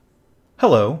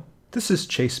Hello, this is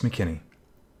Chase McKinney.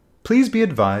 Please be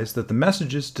advised that the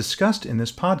messages discussed in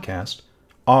this podcast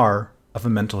are of a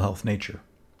mental health nature.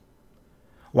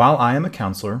 While I am a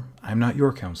counselor, I am not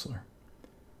your counselor.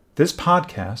 This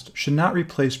podcast should not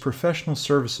replace professional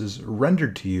services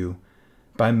rendered to you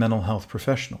by a mental health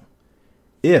professional.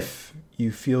 If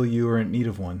you feel you are in need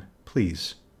of one,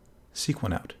 please seek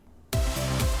one out.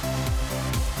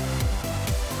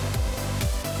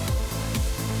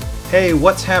 Hey,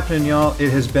 what's happening, y'all?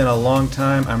 It has been a long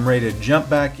time. I'm ready to jump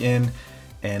back in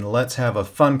and let's have a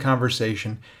fun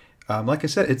conversation. Like I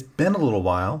said, it's been a little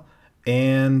while,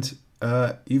 and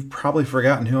you've probably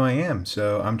forgotten who I am.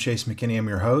 So I'm Chase McKinney. I'm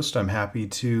your host. I'm happy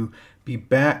to be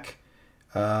back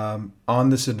on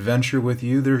this adventure with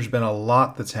you. There's been a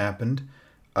lot that's happened,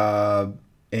 and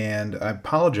I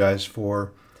apologize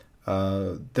for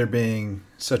there being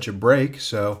such a break.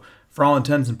 So for all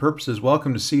intents and purposes,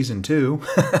 welcome to season 2.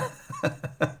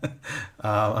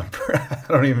 I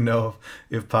don't even know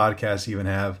if podcasts even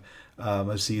have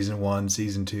a season 1,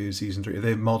 season 2, season 3. They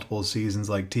have multiple seasons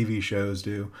like TV shows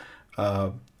do.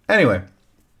 Anyway,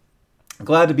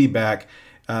 glad to be back.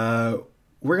 We're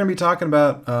going to be talking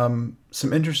about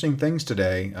some interesting things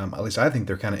today. At least I think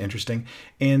they're kind of interesting.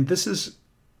 And this is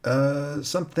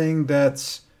something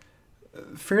that's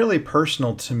fairly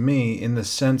personal to me in the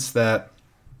sense that,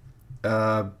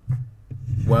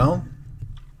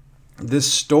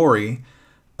 this story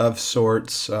of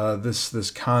sorts,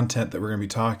 this content that we're going to be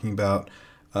talking about,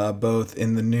 both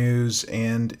in the news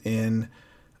and in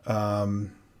the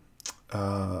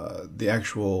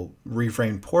actual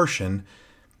reframed portion,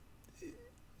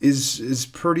 is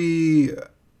pretty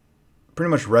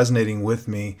much resonating with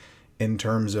me in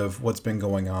terms of what's been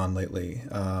going on lately.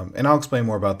 And I'll explain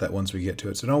more about that once we get to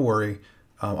it. So don't worry,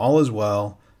 all is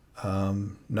well,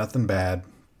 nothing bad.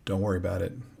 Don't worry about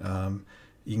it.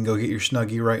 You can go get your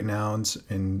Snuggie right now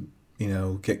and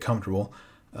get comfortable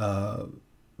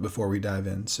before we dive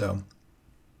in. So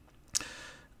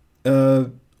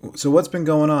what's been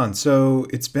going on? So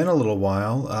it's been a little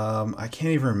while. I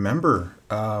can't even remember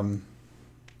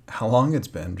how long it's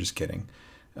been. Just kidding.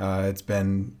 It's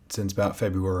been since about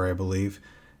February, I believe.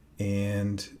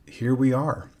 And here we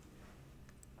are.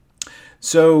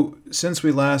 So since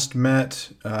we last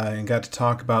met and got to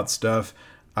talk about stuff,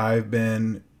 I've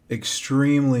been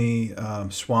extremely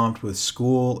swamped with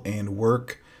school and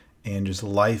work and just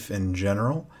life in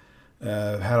general.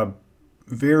 I've had a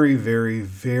very, very,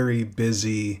 very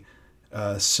busy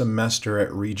semester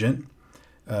at Regent.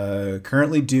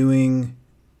 Currently doing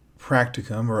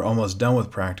practicum, or almost done with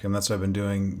practicum. That's what I've been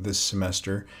doing this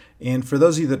semester. And for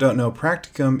those of you that don't know,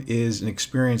 practicum is an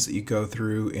experience that you go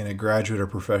through in a graduate or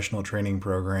professional training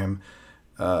program,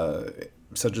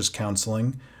 such as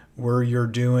counseling, where you're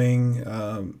doing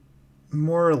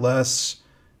more or less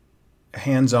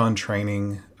hands-on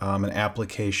training, an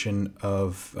application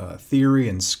of theory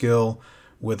and skill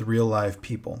with real-life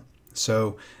people.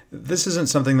 So this isn't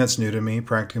something that's new to me.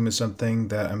 Practicum is something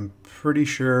that I'm pretty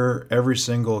sure every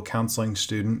single counseling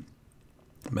student,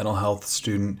 mental health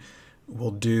student,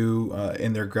 will do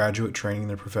in their graduate training,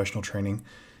 their professional training.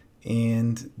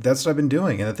 And that's what I've been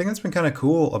doing. And the thing that's been kind of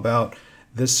cool about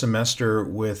this semester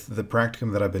with the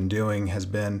practicum that I've been doing has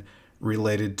been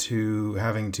related to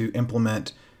having to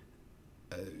implement,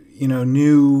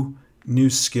 new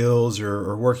skills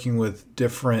or working with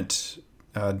different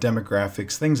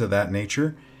demographics, things of that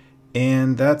nature.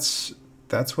 And that's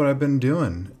what I've been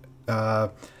doing.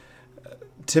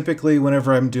 Typically,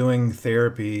 whenever I'm doing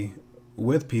therapy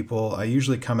with people, I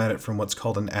usually come at it from what's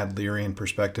called an Adlerian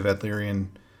perspective, Adlerian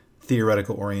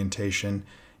theoretical orientation.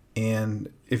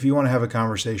 And if you want to have a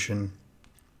conversation,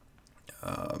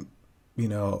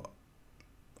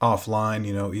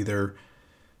 offline, either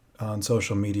on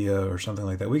social media or something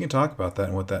like that, we can talk about that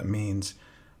and what that means.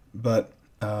 But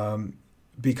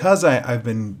because I've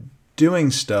been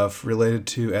doing stuff related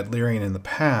to Adlerian in the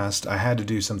past, I had to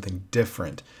do something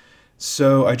different.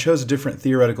 So I chose a different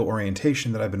theoretical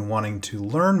orientation that I've been wanting to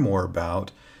learn more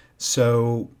about.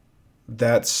 So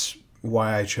that's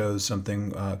why I chose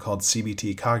something called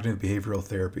CBT, Cognitive Behavioral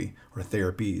Therapy, or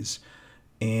therapies.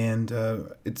 And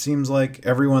it seems like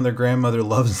everyone and their grandmother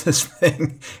loves this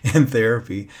thing in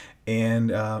therapy.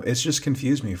 And it's just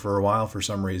confused me for a while for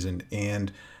some reason.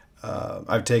 And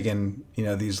I've taken,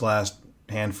 these last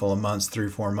handful of months,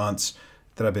 3-4 months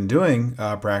that I've been doing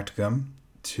practicum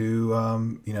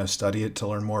to, study it, to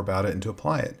learn more about it, and to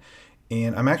apply it.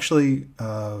 And I'm actually,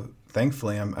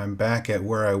 thankfully, I'm back at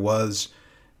where I was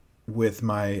with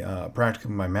my practicum,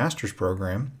 my master's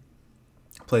program,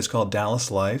 a place called Dallas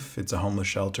Life. It's a homeless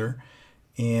shelter,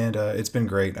 and it's been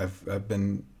great. I've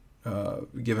been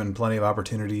given plenty of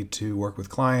opportunity to work with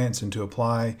clients and to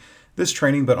apply this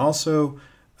training, but also,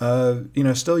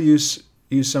 still use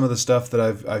some of the stuff that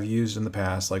I've used in the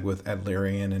past, like with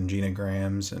Adlerian and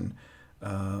genograms and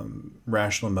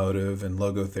rational motive and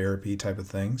logotherapy type of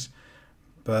things.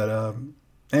 But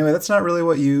anyway, that's not really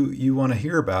what you want to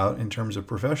hear about in terms of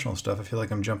professional stuff. I feel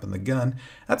like I'm jumping the gun.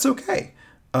 That's okay.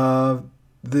 The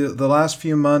last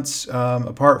few months,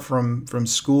 apart from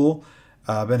school,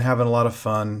 I've been having a lot of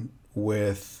fun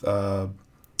with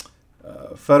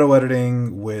photo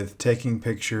editing, with taking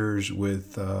pictures,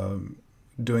 with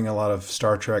doing a lot of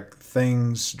Star Trek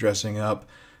things, dressing up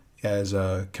as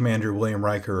Commander William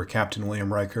Riker or Captain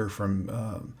William Riker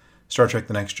from Star Trek: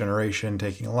 The Next Generation,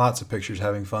 taking lots of pictures,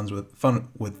 having fun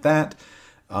with that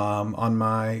on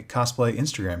my cosplay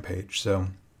Instagram page. So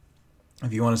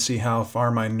if you want to see how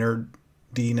far my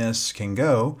nerdiness can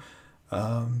go,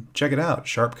 check it out,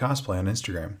 Sharp Cosplay on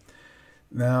Instagram.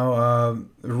 Now,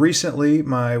 recently,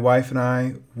 my wife and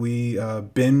I, we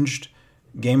binged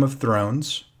Game of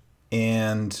Thrones,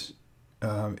 and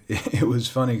it was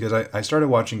funny because I started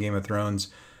watching Game of Thrones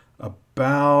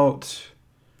about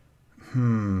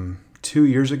 2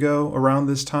 years ago, around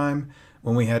this time,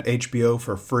 when we had HBO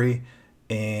for free,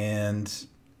 and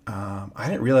I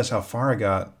didn't realize how far I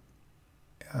got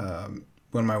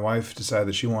when my wife decided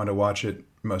that she wanted to watch it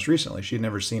most recently. She'd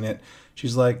never seen it.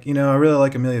 She's like, I really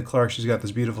like Emilia Clarke. She's got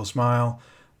this beautiful smile,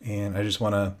 and I just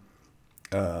want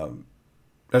to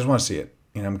see it.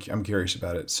 I'm curious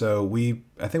about it. So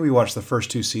I think we watched the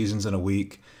first 2 seasons in a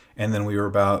week, and then we were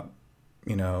about,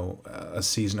 a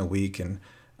season a week. And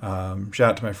shout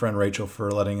out to my friend Rachel for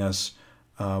letting us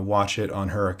watch it on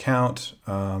her account.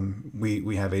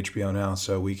 We have HBO now,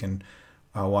 so we can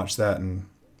watch that and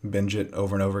binge it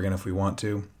over and over again if we want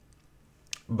to.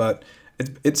 But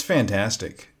it's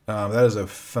fantastic. That is a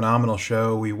phenomenal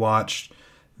show. We watched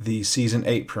the season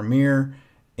 8 premiere,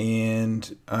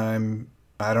 and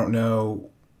I don't know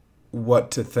what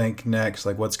to think next,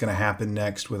 like what's going to happen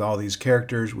next with all these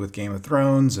characters with Game of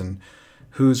Thrones, and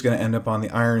who's going to end up on the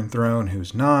Iron Throne,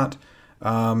 who's not.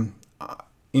 I'll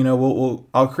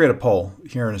create a poll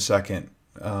here in a second,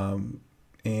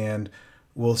 and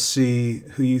we'll see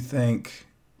who you think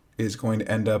is going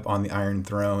to end up on the Iron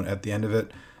Throne at the end of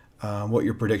it. What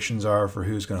your predictions are for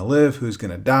who's going to live, who's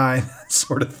going to die, that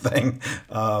sort of thing.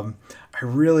 I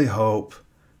really hope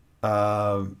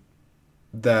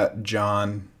that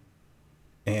Jon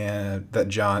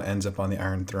ends up on the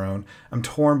Iron Throne. I'm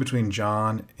torn between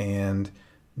Jon and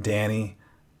Dany,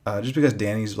 just because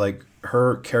Dany's, like,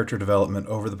 her character development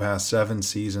over the past 7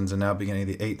 seasons and now beginning of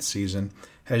the 8th season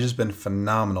has just been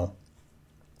phenomenal.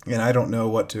 And I don't know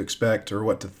what to expect or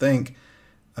what to think.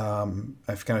 I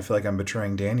kind of feel like I'm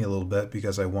betraying Dany a little bit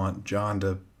because I want Jon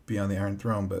to be on the Iron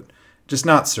Throne, but just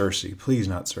not Cersei. Please,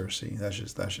 not Cersei. That's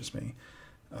just me.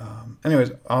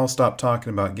 Anyways, I'll stop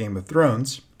talking about Game of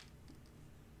Thrones,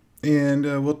 and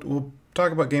we'll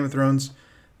talk about Game of Thrones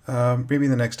maybe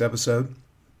in the next episode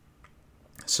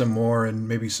some more, and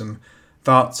maybe some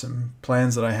thoughts and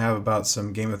plans that I have about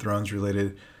some Game of Thrones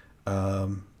related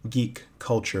geek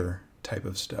culture type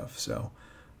of stuff. So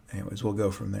anyways, we'll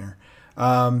go from there.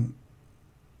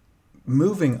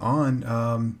 Moving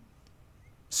on,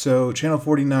 so Channel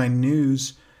 49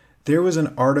 News, there was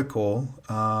an article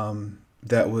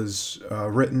that was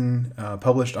written,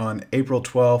 published on April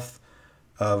 12th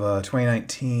of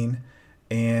 2019,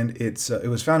 and it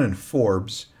was found in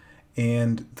Forbes,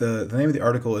 and the name of the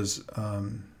article is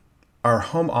Are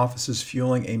Home Offices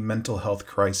Fueling a Mental Health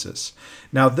Crisis?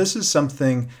 Now, this is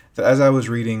something that, as I was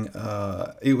reading,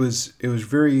 it was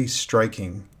very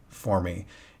striking for me,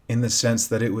 in the sense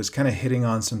that it was kind of hitting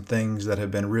on some things that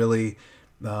have been really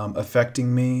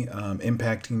affecting me,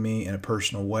 impacting me in a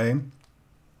personal way.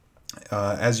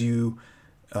 As you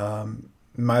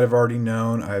might have already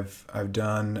known, I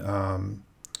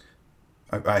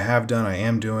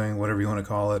am doing, whatever you want to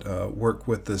call it, work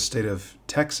with the state of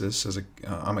Texas.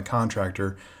 I'm a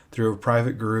contractor through a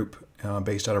private group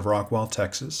based out of Rockwall,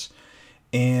 Texas.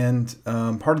 And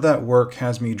part of that work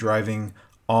has me driving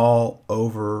all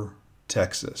over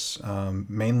Texas,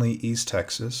 mainly East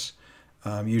Texas.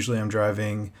 Usually I'm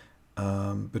driving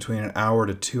between an hour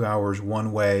to 2 hours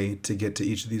one way to get to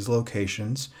each of these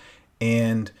locations.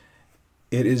 And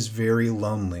it is very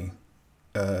lonely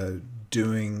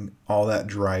doing all that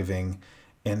driving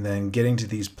and then getting to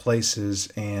these places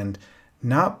and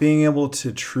not being able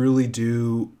to truly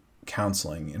do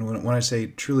counseling. And when I say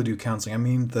truly do counseling, I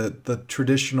mean the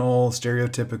traditional,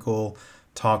 stereotypical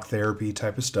talk therapy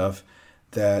type of stuff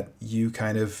that you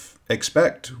kind of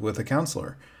expect with a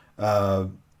counselor. I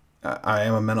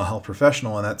am a mental health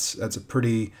professional, and that's a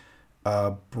pretty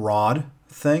broad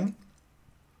thing,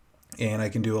 and I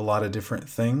can do a lot of different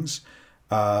things.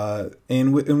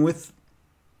 And with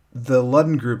the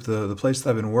Ludden Group, the place that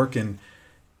I've been working,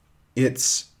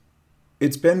 it's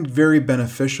been very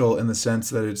beneficial in the sense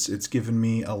that it's given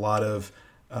me a lot of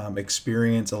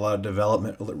experience, a lot of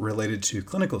development related to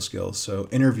clinical skills. So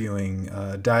interviewing,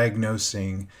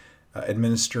 diagnosing,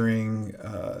 administering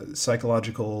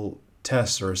psychological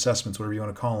tests or assessments, whatever you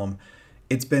want to call them.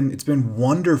 It's been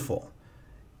wonderful,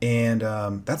 and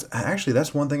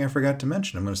that's one thing I forgot to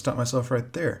mention. I'm going to stop myself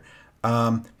right there.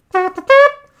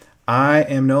 I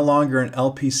am no longer an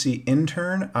LPC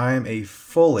intern. I am a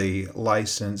fully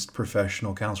licensed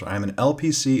professional counselor. I'm an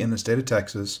LPC in the state of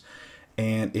Texas,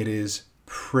 and it is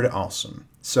pretty awesome.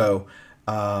 So,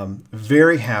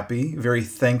 very happy, very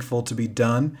thankful to be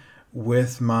done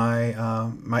with my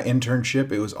my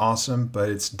internship. It was awesome, but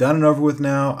it's done and over with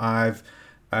now.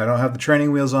 I don't have the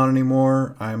training wheels on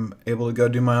anymore. I'm able to go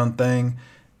do my own thing,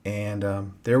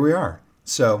 and there we are.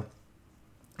 So,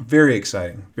 very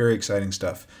exciting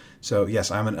stuff. So yes,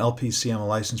 I'm an LPC. I'm a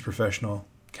licensed professional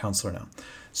counselor now.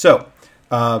 So,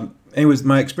 anyways,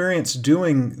 my experience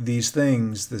doing these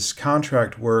things, this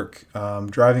contract work,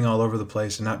 driving all over the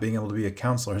place and not being able to be a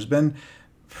counselor has been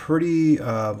pretty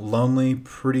lonely,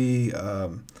 pretty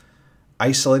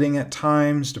isolating at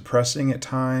times, depressing at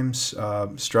times,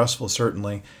 stressful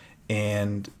certainly,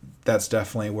 and that's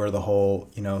definitely where the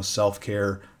whole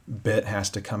self-care bit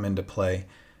has to come into play,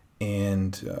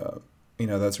 and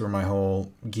that's where my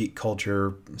whole geek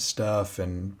culture stuff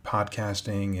and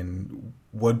podcasting and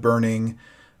wood burning,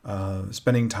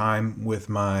 spending time with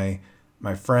my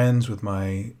friends, with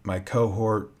my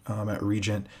cohort at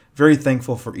Regent. Very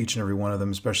thankful for each and every one of them,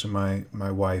 especially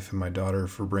my wife and my daughter,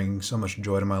 for bringing so much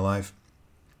joy to my life.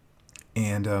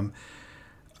 And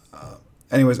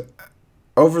anyways,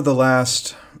 over the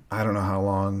last, I don't know how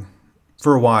long,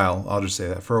 for a while, I'll just say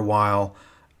that, for a while,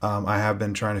 I have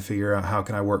been trying to figure out how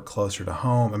can I work closer to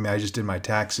home. I mean, I just did my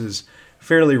taxes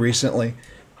fairly recently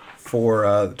for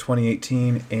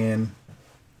 2018, and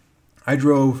I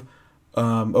drove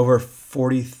over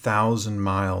 40,000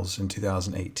 miles in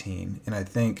 2018. And I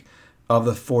think of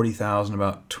the 40,000,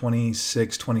 about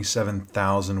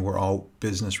 27,000 were all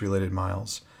business-related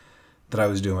miles that I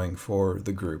was doing for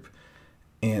the group.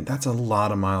 And that's a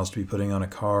lot of miles to be putting on a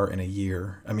car in a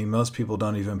year. I mean, most people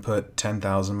don't even put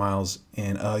 10,000 miles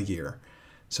in a year.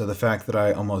 So the fact that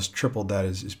I almost tripled that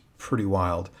is pretty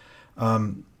wild.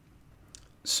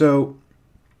 So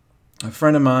a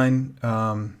friend of mine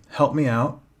helped me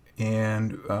out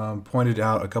and pointed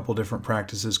out a couple different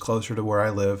practices closer to where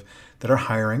I live that are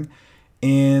hiring.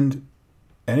 And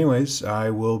anyways,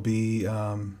 I will be...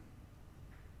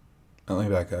 let me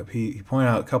back up. He pointed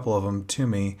out a couple of them to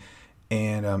me,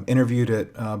 and interviewed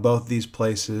at both these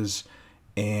places,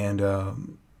 and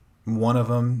one of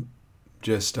them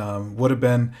just would have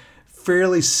been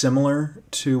fairly similar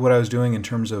to what I was doing in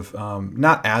terms of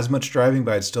not as much driving,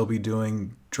 but I'd still be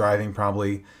driving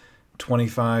probably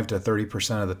 25 to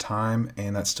 30% of the time,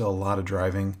 and that's still a lot of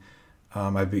driving.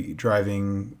 I'd be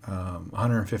driving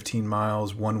 115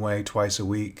 miles one way twice a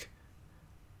week,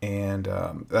 and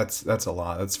that's a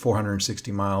lot. That's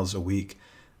 460 miles a week.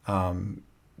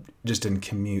 Just in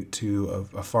commute to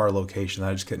a far location that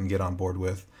I just couldn't get on board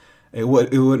with. It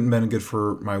wouldn't have been good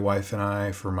for my wife and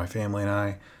I, for my family and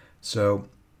I. So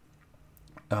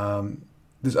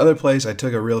this other place, I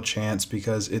took a real chance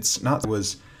because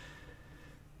was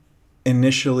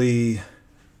initially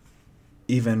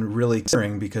even really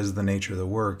considering because of the nature of the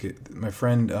work. My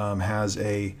friend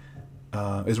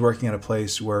is working at a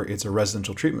place where it's a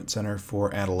residential treatment center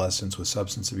for adolescents with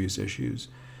substance abuse issues,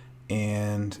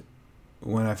 and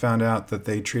when I found out that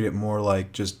they treat it more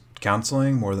like just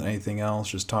counseling more than anything else,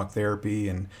 just talk therapy,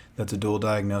 and that's a dual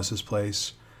diagnosis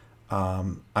place,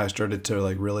 I started to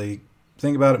really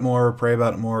think about it more, pray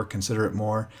about it more, consider it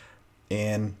more,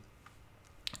 and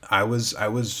I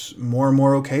was more and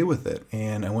more okay with it.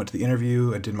 And I went to the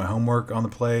interview, I did my homework on the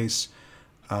place,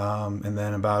 and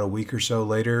then about a week or so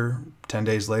later, 10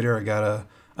 days later, I got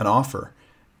an offer,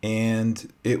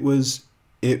 and it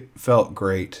felt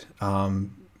great.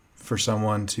 For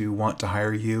someone to want to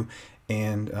hire you,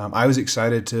 and I was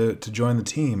excited to join the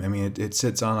team. I mean, it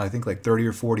sits on, I think, like 30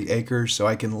 or 40 acres, so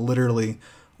I can literally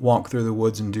walk through the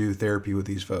woods and do therapy with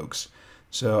these folks.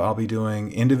 So I'll be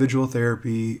doing individual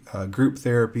therapy, group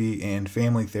therapy, and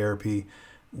family therapy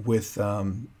with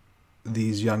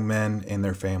these young men and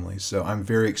their families. So I'm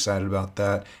very excited about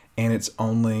that, and it's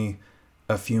only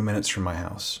a few minutes from my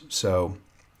house. So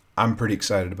I'm pretty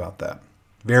excited about that.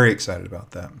 Very excited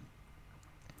about that.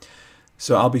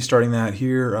 So I'll be starting that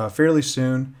here fairly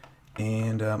soon,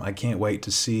 and I can't wait to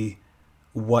see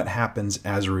what happens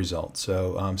as a result.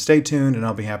 So stay tuned, and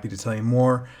I'll be happy to tell you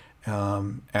more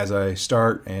as I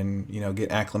start and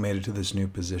get acclimated to this new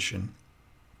position.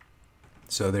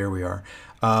 So there we are.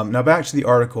 Now back to the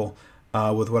article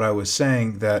with what I was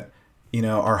saying, that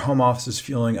our home office is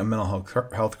fueling a mental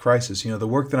health crisis. The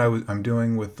work that I'm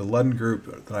doing with the Ludden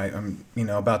Group, that I'm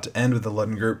about to end with the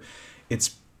Ludden Group,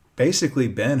 it's basically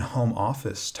been home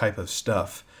office type of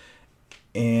stuff.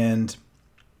 And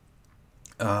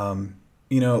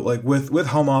like with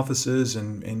home offices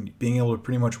and being able to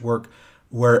pretty much work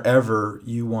wherever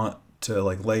you want to,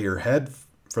 like, lay your head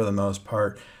for the most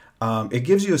part, it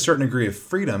gives you a certain degree of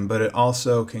freedom, but it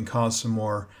also can cause some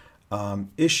more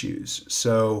issues.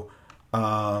 So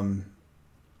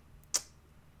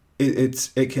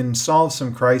it can solve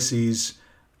some crises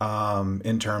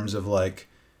in terms of, like,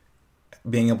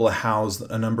 being able to house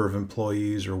a number of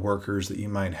employees or workers that you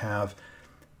might have.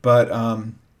 But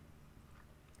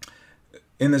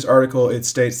in this article, it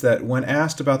states that when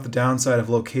asked about the downside of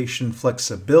location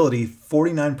flexibility,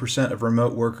 49% of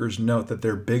remote workers note that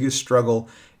their biggest struggle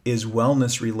is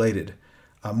wellness related.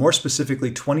 More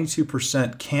specifically,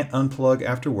 22% can't unplug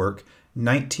after work,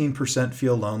 19%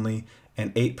 feel lonely,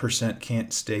 and 8%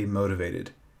 can't stay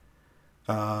motivated.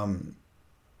 And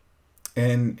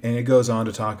it goes on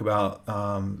to talk about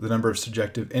the number of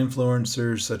subjective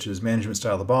influencers, such as management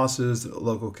style of the bosses,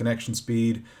 local connection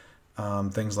speed,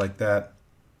 things like that.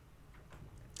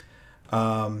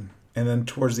 And then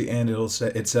towards the end,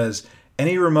 it says,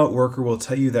 any remote worker will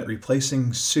tell you that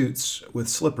replacing suits with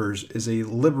slippers is a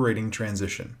liberating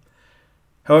transition.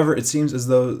 However, it seems as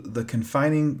though the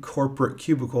confining corporate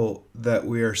cubicle that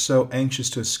we are so anxious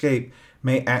to escape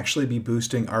may actually be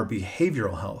boosting our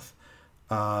behavioral health.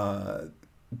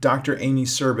 Dr. Amy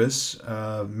Service,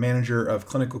 manager of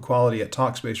clinical quality at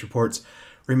Talkspace, reports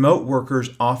remote workers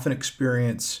often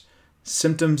experience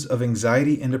symptoms of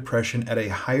anxiety and depression at a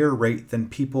higher rate than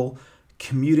people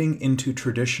commuting into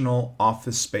traditional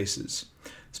office spaces.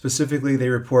 Specifically, they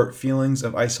report feelings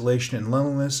of isolation and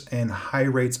loneliness and high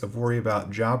rates of worry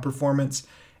about job performance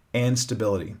and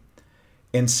stability.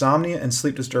 Insomnia and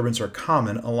sleep disturbance are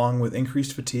common, along with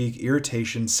increased fatigue,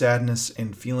 irritation, sadness,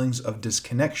 and feelings of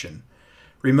disconnection.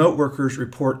 Remote workers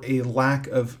report a lack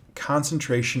of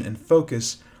concentration and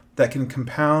focus that can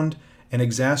compound and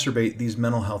exacerbate these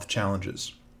mental health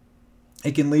challenges.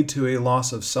 It can lead to a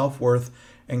loss of self-worth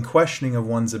and questioning of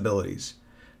one's abilities.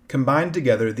 Combined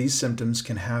together, these symptoms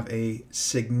can have a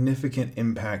significant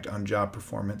impact on job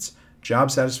performance,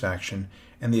 job satisfaction,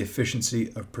 and the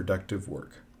efficiency of productive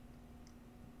work.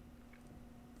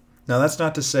 Now, that's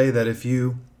not to say that if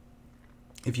you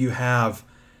have,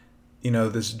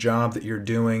 this job that you're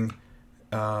doing,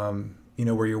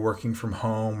 where you're working from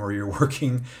home or you're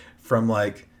working from,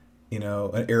 like,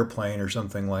 an airplane or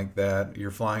something like that,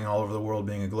 you're flying all over the world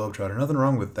being a globetrotter. Nothing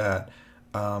wrong with that.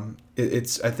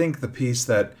 It's I think the piece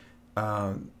that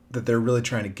they're really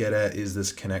trying to get at is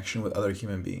this connection with other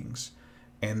human beings,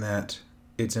 and that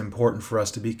it's important for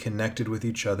us to be connected with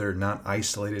each other, not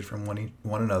isolated from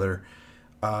one another.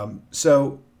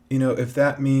 So if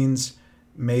that means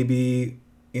maybe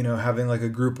having like a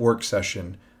group work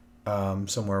session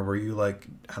somewhere where you, like,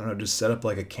 I don't know, just set up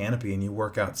like a canopy and you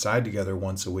work outside together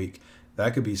once a week,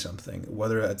 that could be something.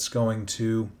 Whether that's going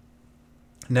to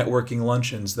networking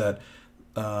luncheons that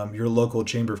your local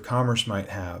Chamber of Commerce might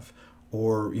have,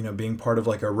 or being part of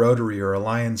like a Rotary or a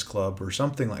Lions Club or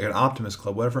something like an Optimist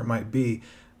Club, whatever it might be,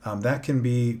 that can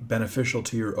be beneficial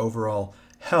to your overall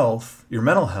health, your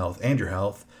mental health, and your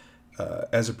health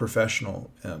as a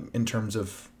professional, in terms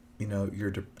of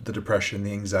the depression,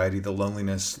 the anxiety, the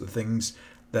loneliness, the things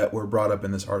that were brought up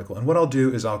in this article. And what I'll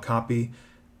do is I'll copy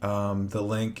the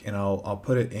link and I'll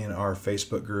put it in our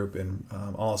Facebook group, and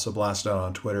I'll also blast it out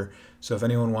on Twitter. So if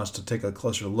anyone wants to take a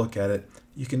closer look at it,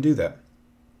 you can do that.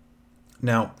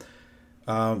 Now,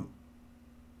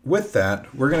 with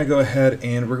that, we're going to go ahead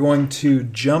and we're going to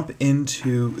jump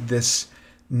into this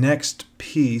next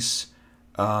piece.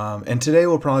 And today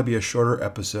will probably be a shorter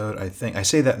episode, I think. I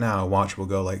say that now, watch will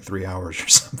go like 3 hours or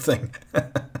something.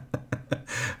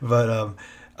 But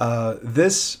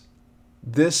this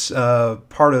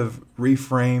part of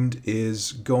Reframed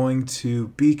is going to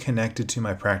be connected to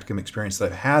my practicum experience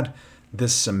that I've had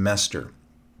this semester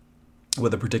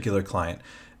with a particular client.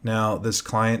 Now, this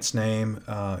client's name,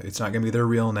 it's not going to be their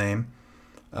real name.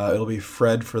 It'll be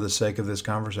Fred for the sake of this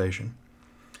conversation.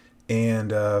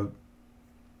 And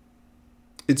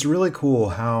it's really cool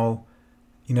how,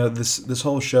 this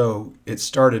whole show, it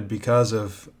started because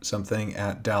of something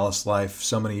at Dallas Life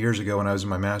so many years ago when I was in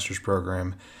my master's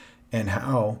program, and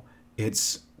how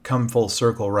it's come full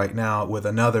circle right now with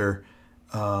another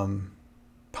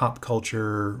pop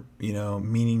culture,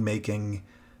 meaning making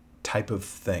type of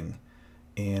thing.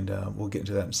 And we'll get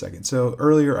into that in a second. So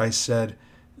earlier I said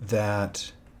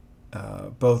that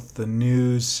both the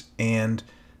news and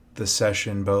the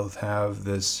session both have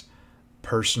this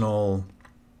personal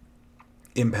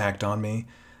impact on me.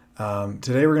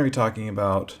 Today we're going to be talking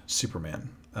about Superman,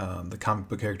 the comic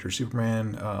book character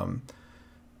Superman.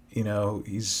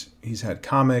 He's had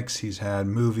comics, he's had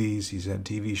movies, he's had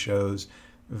TV shows.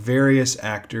 Various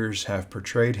actors have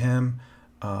portrayed him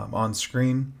on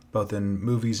screen, both in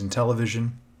movies and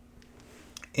television.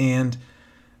 And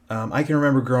I can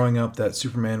remember growing up that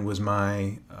Superman was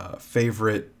my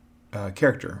favorite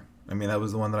character. I mean, that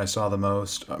was the one that I saw the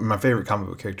most. My favorite comic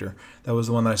book character. That was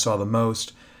the one that I saw the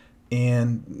most.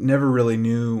 And never really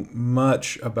knew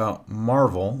much about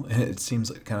Marvel. And it seems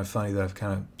like kind of funny that I've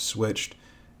kind of switched.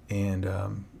 And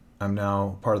I'm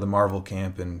now part of the Marvel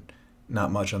camp and not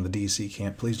much on the DC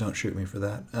camp. Please don't shoot me for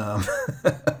that.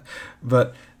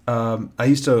 But I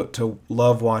used to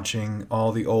love watching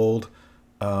all the old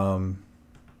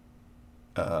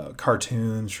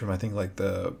cartoons from, I think, like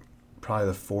probably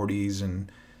the 40s, and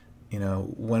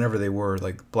whenever they were,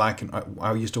 like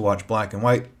I used to watch black and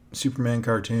white Superman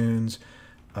cartoons.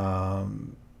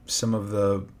 Some of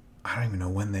I don't even know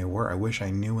when they were. I wish I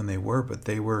knew when they were, but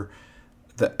they were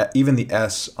even the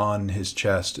S on his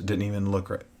chest didn't even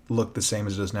look the same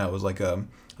as it does now. It was like a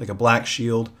black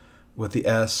shield with the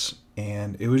S,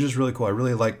 and it was just really cool. I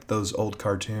really liked those old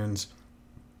cartoons,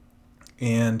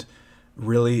 and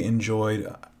really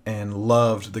enjoyed and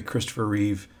loved the Christopher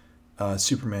Reeve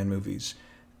Superman movies.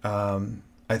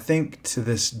 I think to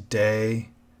this day,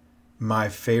 my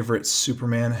favorite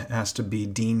Superman has to be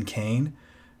Dean Cain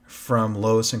from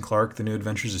Lois and Clark, The New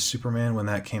Adventures of Superman, when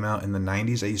that came out in the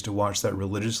 90s. I used to watch that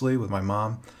religiously with my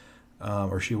mom,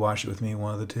 or she watched it with me,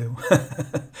 one of the two.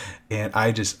 And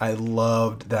I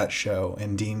loved that show.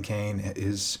 And Dean Cain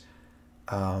is,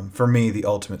 for me, the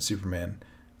ultimate Superman.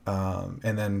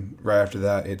 And then right after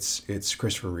that, it's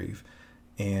Christopher Reeve.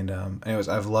 And anyways,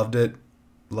 I've loved it.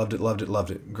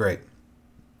 Great.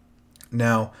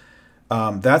 Now,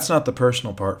 that's not the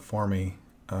personal part for me.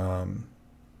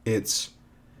 It's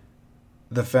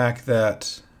the fact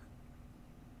that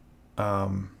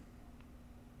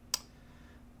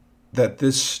that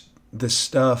this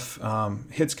stuff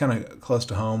hits kind of close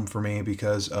to home for me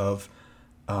because of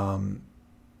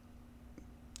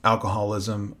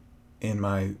alcoholism in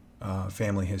my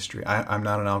family history. I'm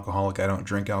not an alcoholic. I don't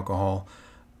drink alcohol.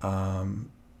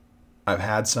 I've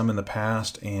had some in the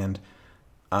past, and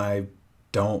I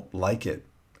don't like it.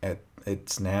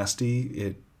 It's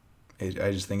nasty.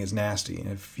 I just think it's nasty. And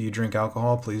if you drink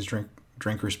alcohol, please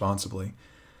drink responsibly.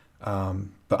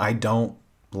 But I don't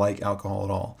like alcohol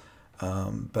at all.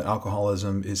 But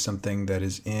alcoholism is something that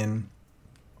is in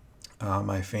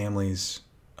my family's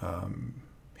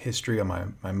history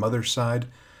on my mother's side,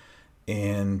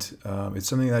 and it's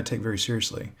something that I take very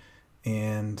seriously.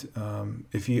 And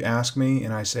if you ask me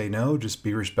and I say no, just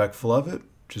be respectful of it,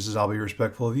 just as I'll be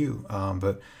respectful of you.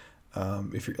 But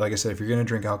if you're, like I said, if you're going to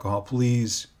drink alcohol,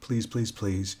 please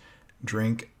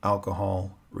drink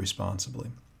alcohol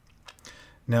responsibly.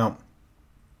 Now,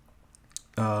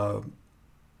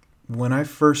 when I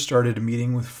first started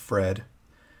meeting with Fred,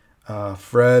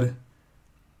 Fred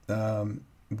had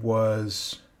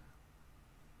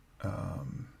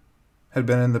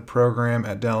been in the program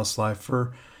at Dallas Life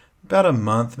for about a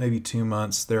month, maybe 2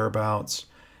 months, thereabouts.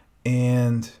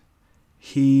 And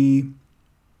he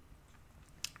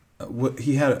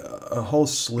had a whole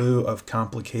slew of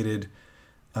complicated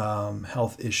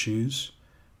health issues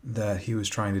that he was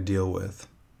trying to deal with.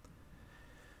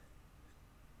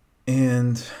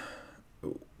 And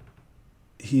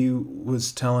he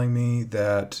was telling me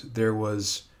that there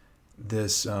was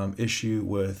this issue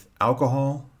with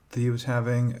alcohol that he was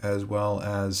having, as well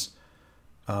as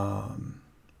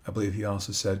I believe he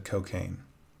also said cocaine.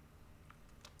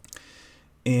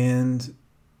 And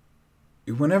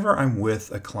whenever I'm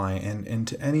with a client, and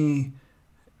to any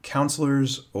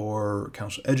counselors or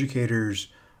counselor educators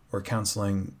or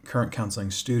current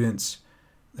counseling students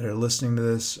that are listening to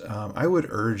this, I would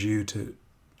urge you to,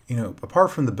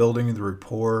 apart from the building of the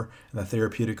rapport and the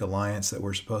therapeutic alliance that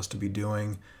we're supposed to be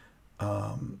doing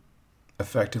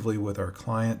effectively with our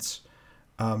clients,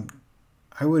 I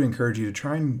would encourage you to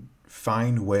try and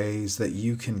find ways that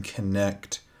you can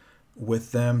connect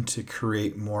with them to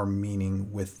create more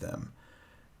meaning with them.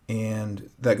 And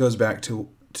that goes back to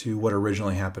what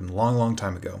originally happened a long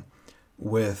time ago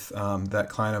with that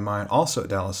client of mine, also at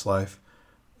Dallas Life,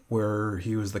 where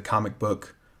he was the comic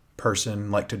book person,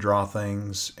 liked to draw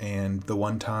things. And the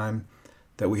one time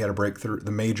that we had a breakthrough. The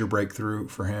major breakthrough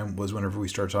for him was whenever we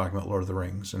started talking about Lord of the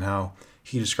Rings and how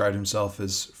he described himself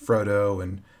as Frodo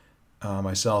and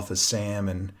myself as Sam,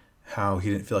 and how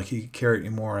he didn't feel like he could carry it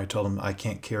anymore. I told him, I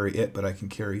can't carry it, but I can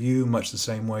carry you, much the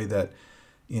same way that,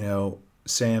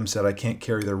 Sam said, I can't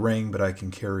carry the ring, but I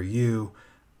can carry you.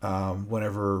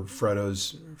 Whenever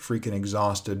Frodo's freaking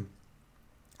exhausted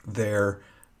there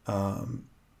on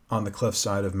the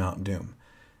cliffside of Mount Doom.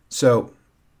 So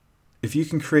if you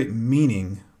can create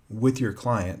meaning with your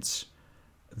clients,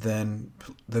 then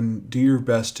do your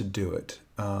best to do it.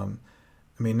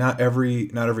 Not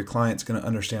every client's going to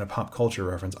understand a pop culture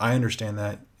reference. I understand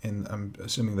that, and I'm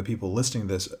assuming the people listening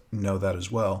to this know that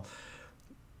as well.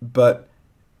 But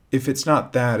if it's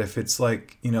not that, if it's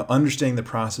like, understanding the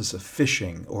process of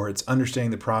fishing, or it's understanding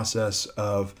the process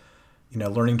of,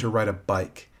 learning to ride a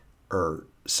bike or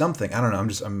something, I don't know.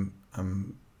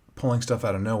 I'm pulling stuff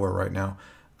out of nowhere right now.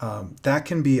 That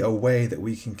can be a way that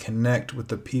we can connect with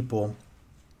the people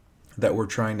that we're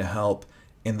trying to help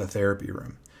in the therapy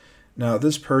room. Now,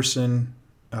 this person,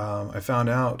 I found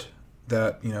out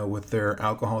that, with their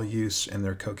alcohol use and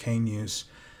their cocaine use,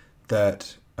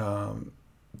 that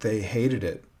they hated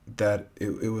it, that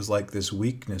it was like this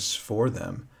weakness for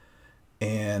them.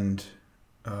 And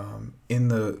in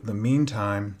the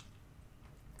meantime,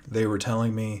 they were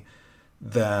telling me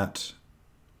that,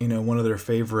 one of their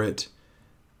favorite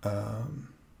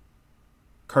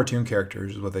cartoon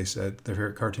characters is what they said. Their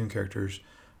favorite cartoon characters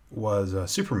was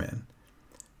Superman.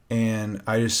 And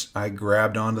I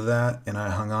grabbed onto that, and I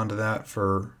hung on to that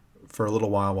for a little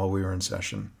while we were in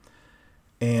session.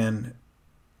 And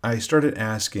I started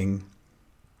asking,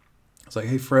 I was like,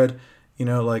 hey, Fred, on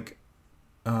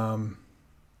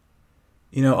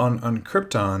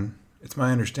Krypton, it's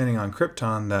my understanding on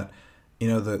Krypton that,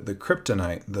 the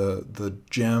kryptonite, the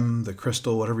gem, the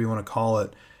crystal, whatever you want to call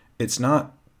it, it's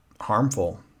not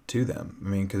harmful to them.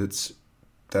 Because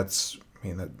that's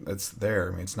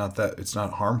there. It's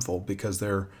not harmful because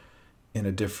they're in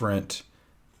a different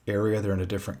area, they're in a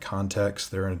different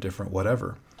context, they're in a different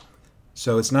whatever.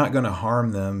 So it's not going to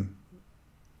harm them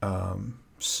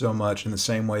so much in the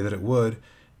same way that it would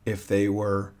if it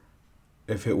were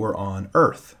on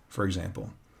Earth, for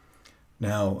example.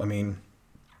 Now,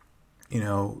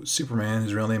 Superman,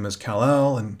 his real name is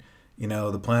Kal-El, and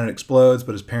the planet explodes,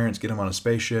 but his parents get him on a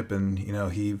spaceship, and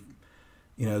he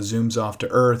zooms off to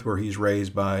Earth, where he's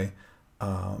raised by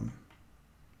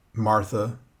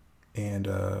Martha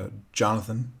and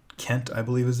Jonathan Kent, I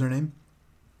believe is their name.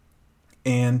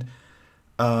 And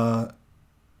later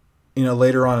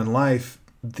on in life,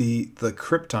 the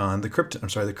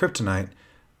kryptonite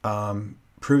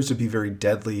proves to be very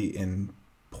deadly and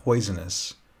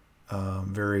poisonous,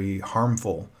 very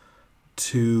harmful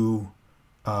to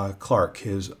Clark,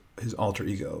 his alter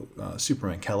ego,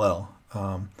 Superman, Kal-El.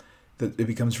 That it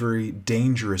becomes very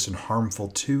dangerous and harmful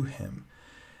to him.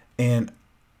 And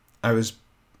as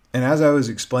I was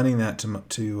explaining that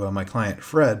to my client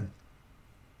Fred,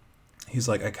 he's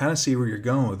like, I kind of see where you're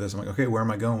going with this. I'm like, okay, where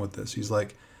am I going with this? He's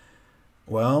like,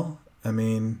 well,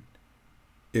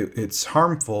 it's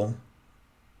harmful.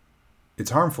 It's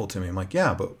harmful to me. I'm like,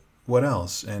 yeah, but what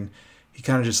else? And he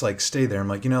kind of just stay there. I'm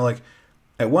like,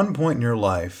 at one point in your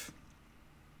life,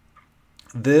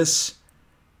 this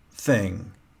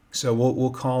thing, so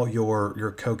we'll call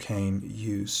your cocaine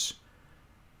use,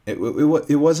 it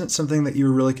wasn't something that you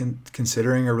were really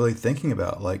considering or really thinking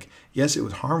about. Yes, it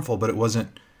was harmful, but it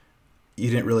wasn't, you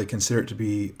didn't really consider it to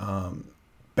be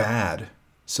bad,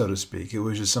 so to speak. It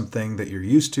was just something that you're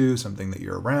used to, something that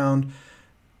you're around.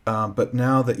 But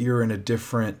now that you're in a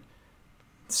different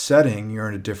setting, you're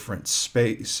in a different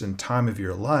space and time of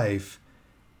your life,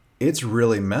 it's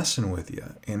really messing with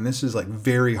you. And this is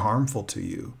very harmful to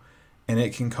you. And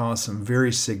it can cause some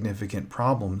very significant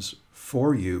problems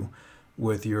for you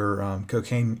with your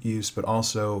cocaine use, but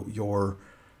also your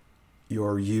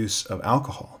use of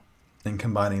alcohol and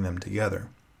combining them together.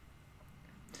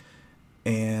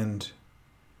 And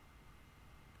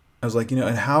I was like,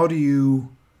 and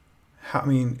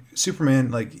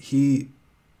Superman, he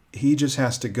just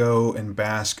has to go and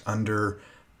bask under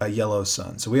a yellow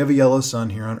sun. So we have a yellow sun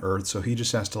here on Earth, so he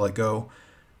just has to go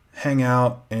hang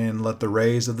out and let the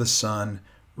rays of the sun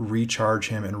recharge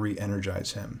him and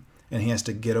re-energize him. And he has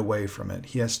to get away from it.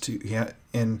 He just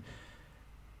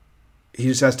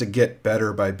has to get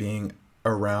better by being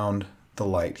around the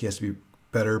light. He has to be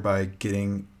better by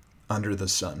getting under the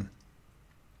sun.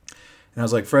 And I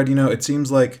was like, Fred, it seems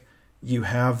like you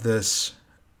have this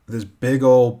big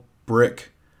old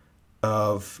brick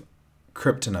of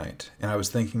kryptonite. And I was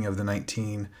thinking of the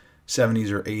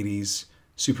 1970s or 80s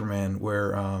Superman,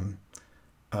 where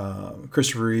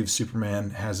Christopher Reeve's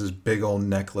Superman has this big old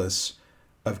necklace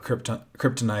of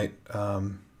kryptonite,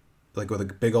 like with a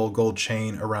big old gold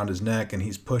chain around his neck, and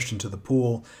he's pushed into the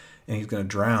pool, and he's going to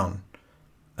drown.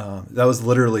 That was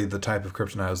literally the type of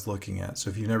kryptonite I was looking at. So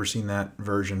if you've never seen that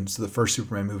version, it's the first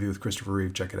Superman movie with Christopher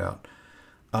Reeve. Check it out.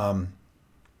 I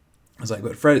was like,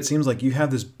 but Fred, it seems like you have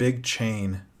this big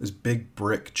chain, this big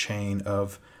brick chain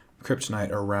of kryptonite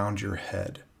around your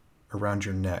head, around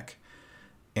your neck,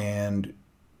 and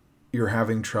you're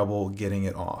having trouble getting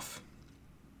it off.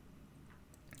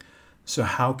 So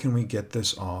how can we get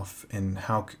this off,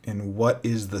 and what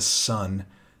is the sun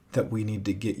that we need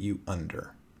to get you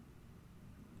under?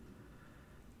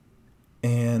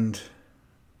 And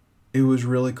it was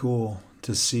really cool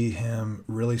to see him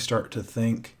really start to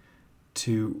think,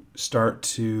 to start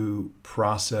to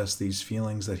process these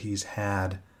feelings that he's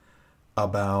had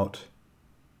about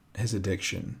his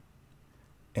addiction,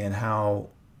 and how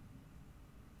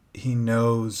he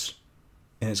knows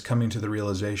and is coming to the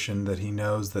realization that he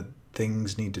knows that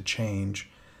things need to change,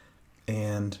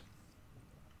 and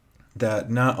that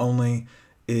not only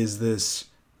is this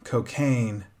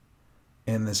cocaine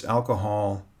and this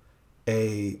alcohol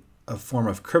a form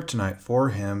of kryptonite for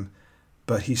him,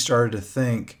 but he started to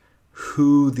think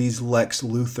who these Lex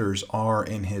Luthors are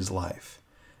in his life,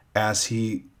 as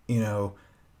he,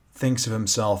 thinks of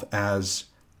himself as,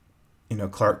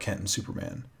 Clark Kent and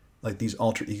Superman, like these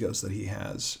alter egos that he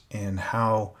has, and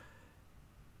how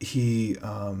he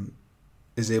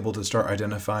is able to start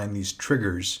identifying these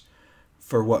triggers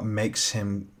for what makes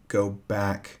him go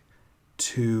back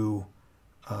to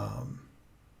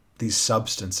these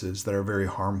substances that are very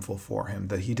harmful for him,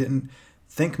 that he didn't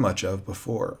think much of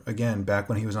before. Again, back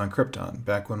when he was on Krypton,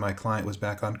 back when my client was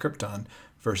back on Krypton,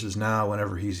 versus now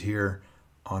whenever he's here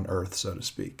on Earth, so to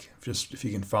speak. Just if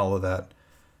you can follow that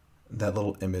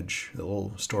little image, that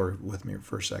little story with me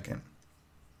for a second.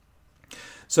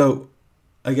 So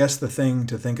I guess the thing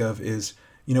to think of is,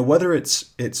 whether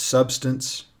it's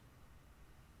substance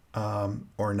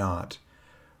or not,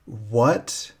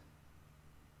 what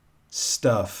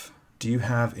stuff do you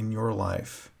have in your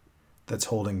life that's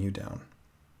holding you down?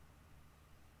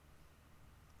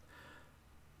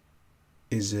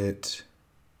 Is it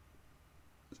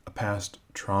a past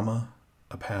trauma,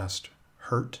 a past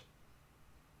hurt?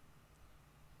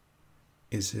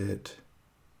 Is it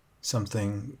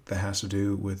something that has to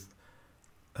do with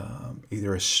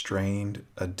either a strained,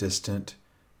 a distant,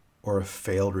 or a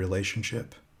failed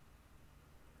relationship?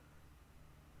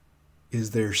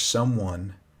 Is there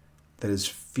someone that is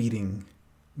feeding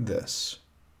this?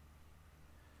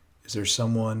 Is there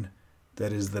someone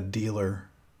that is the dealer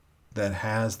that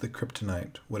has the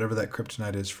kryptonite, whatever that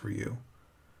kryptonite is for you,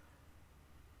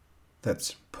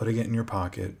 that's putting it in your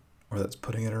pocket, or that's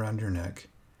putting it around your neck,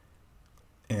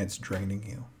 and it's draining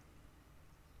you?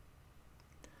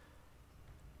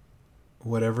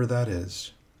 Whatever that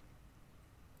is,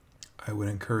 I would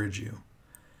encourage you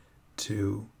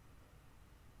to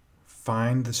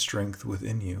find the strength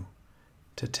within you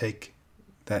to take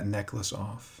that necklace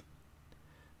off,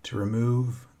 to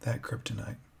remove that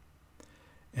kryptonite,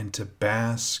 and to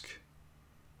bask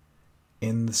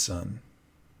in the sun,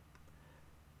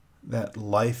 that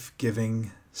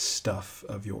life-giving stuff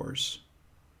of yours,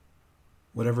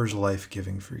 whatever's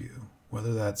life-giving for you,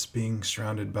 whether that's being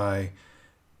surrounded by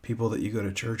people that you go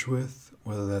to church with,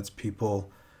 whether that's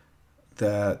people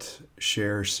that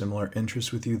share similar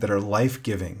interests with you that are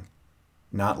life-giving,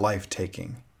 not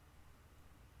life-taking,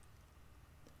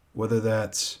 whether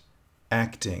that's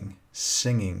acting,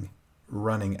 singing,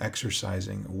 running,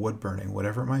 exercising, wood burning,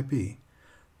 whatever it might be.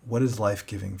 What is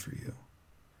life-giving for you?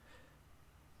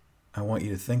 I want you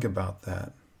to think about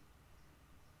that,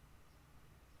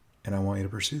 and I want you to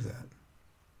pursue that.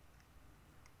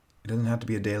 It doesn't have to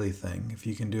be a daily thing. If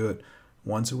you can do it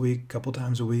once a week, a couple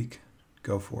times a week,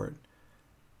 go for it.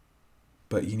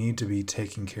 But you need to be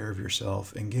taking care of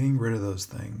yourself and getting rid of those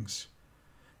things.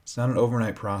 It's not an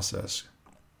overnight process.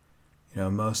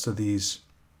 Most of these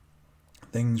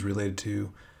things related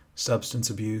to substance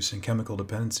abuse and chemical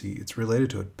dependency, it's related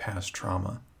to a past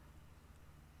trauma,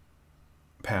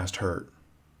 past hurt.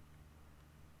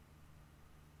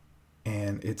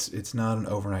 And it's not an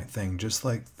overnight thing. Just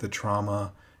like the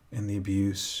trauma and the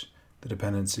abuse, the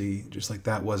dependency, just like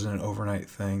that wasn't an overnight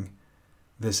thing,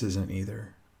 this isn't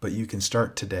either. But you can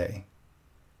start today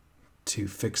to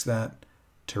fix that,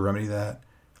 to remedy that,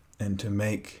 and to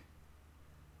make,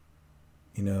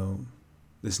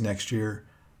 this next year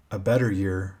a better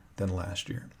year than last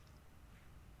year.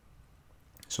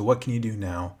 So what can you do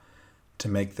now to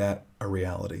make that a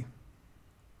reality?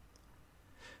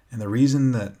 And the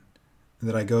reason that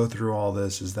I go through all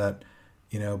this is that,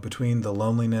 between the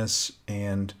loneliness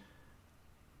and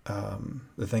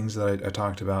the things that I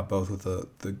talked about, both with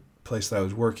the place that I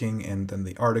was working and then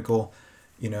the article,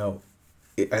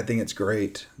 I think it's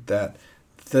great that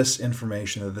this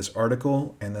information, that this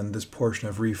article, and then this portion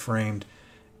of Reframed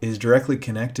is directly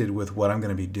connected with what I'm going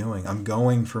to be doing. I'm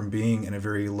going from being in a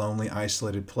very lonely,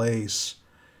 isolated place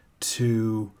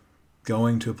to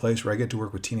going to a place where I get to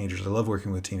work with teenagers. I love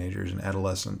working with teenagers and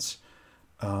adolescents.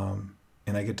 And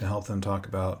I get to help them talk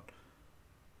about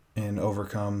and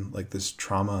overcome like this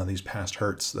trauma, these past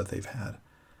hurts that they've had.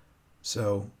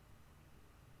 So,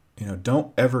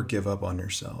 don't ever give up on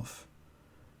yourself.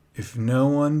 If no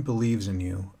one believes in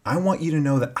you, I want you to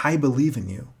know that I believe in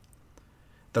you,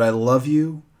 that I love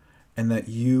you, and that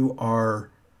you are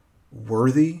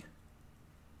worthy,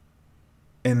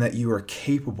 and that you are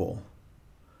capable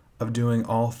of doing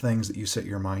all things that you set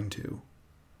your mind to.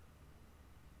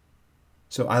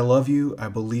 So I love you. I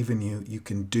believe in you. You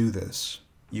can do this.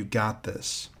 You got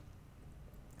this.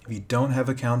 If you don't have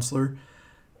a counselor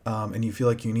and you feel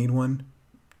like you need one,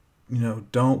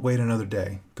 don't wait another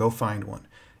day. Go find one.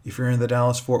 If you're in the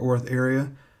Dallas-Fort Worth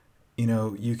area,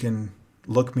 you can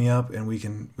look me up and we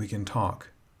can talk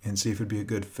and see if it'd be a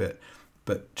good fit.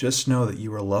 But just know that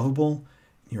you are lovable,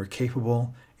 you are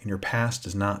capable, and your past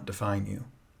does not define you.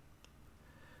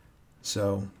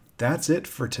 So that's it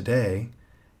for today.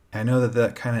 I know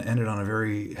that kind of ended on a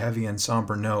very heavy and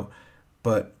somber note,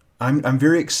 but I'm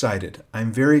very excited.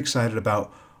 I'm very excited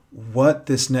about what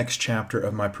this next chapter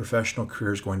of my professional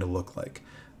career is going to look like.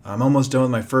 I'm almost done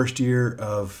with my first year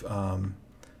of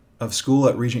school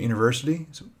at Regent University,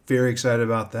 so very excited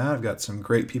about that. I've got some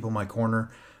great people in my corner,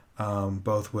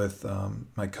 both with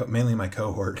mainly my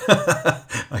cohort.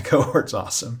 My cohort's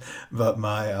awesome, but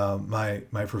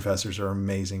my professors are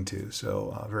amazing too.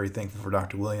 So very thankful for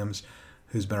Dr. Williams,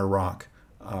 who's been a rock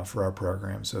for our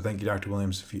program. So thank you, Dr.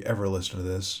 Williams, if you ever listen to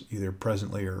this, either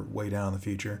presently or way down in the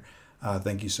future.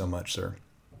 Thank you so much, sir.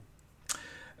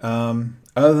 Other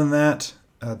than that,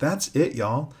 that's it,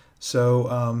 y'all.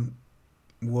 So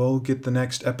we'll get the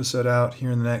next episode out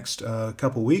here in the next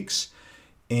couple weeks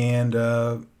and,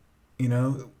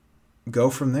 go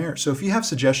from there. So if you have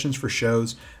suggestions for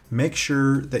shows, make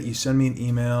sure that you send me an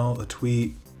email, a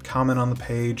tweet, comment on the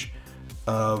page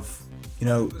of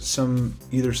some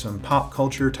pop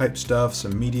culture type stuff,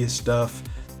 some media stuff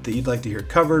that you'd like to hear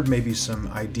covered, maybe some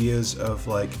ideas of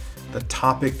like the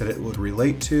topic that it would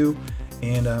relate to.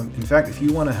 And in fact, if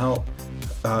you want to help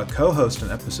co-host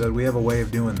an episode, we have a way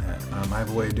of doing that. I have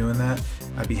a way of doing that.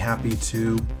 I'd be happy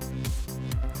to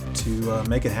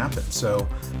make it happen. So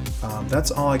that's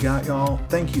all I got, y'all.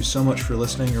 Thank you so much for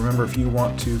listening. Remember, if you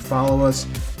want to follow us,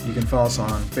 you can follow us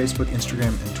on Facebook,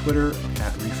 Instagram, and Twitter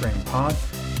at ReframePod.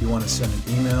 If you want to send an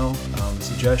email, a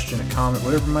suggestion, a comment,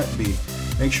 whatever it might be,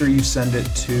 make sure you send it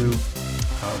to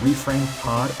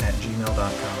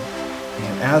reframepod@gmail.com.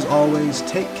 And as always,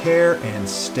 take care and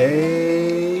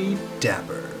stay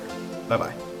dapper.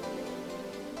 Bye-bye.